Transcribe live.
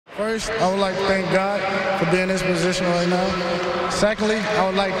First, I would like to thank God for being in this position right now. Secondly, I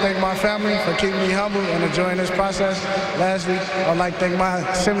would like to thank my family for keeping me humble and enjoying this process. Lastly, I would like to thank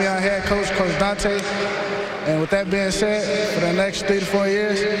my semi-young head coach, Coach Dante. And with that being said, for the next 3 to 4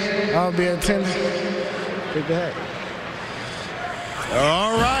 years, I'll be attending. Take the hat.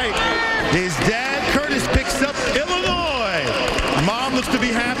 All right. His dad, Curtis, picks up Illinois. Mom looks to be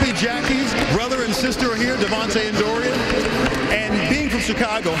happy. Jackie's brother and sister are here, Devontae and Dorian. And being from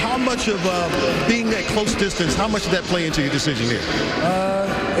Chicago, how much of being at close distance, how much did that play into your decision here?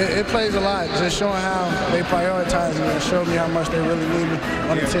 It plays a lot, just showing how they prioritize me and show me how much they really need me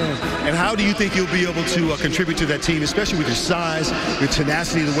on the team. And how do you think you'll be able to contribute to that team, especially with your size, your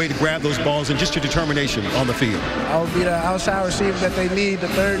tenacity, the way to grab those balls, and just your determination on the field? I will be the outside receiver that they need, the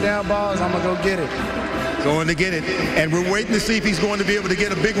third down balls. I'm going to go get it. Going to get it. And we're waiting to see if he's going to be able to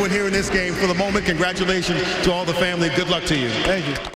get a big one here in this game. For the moment, congratulations to all the family. Good luck to you. Thank you.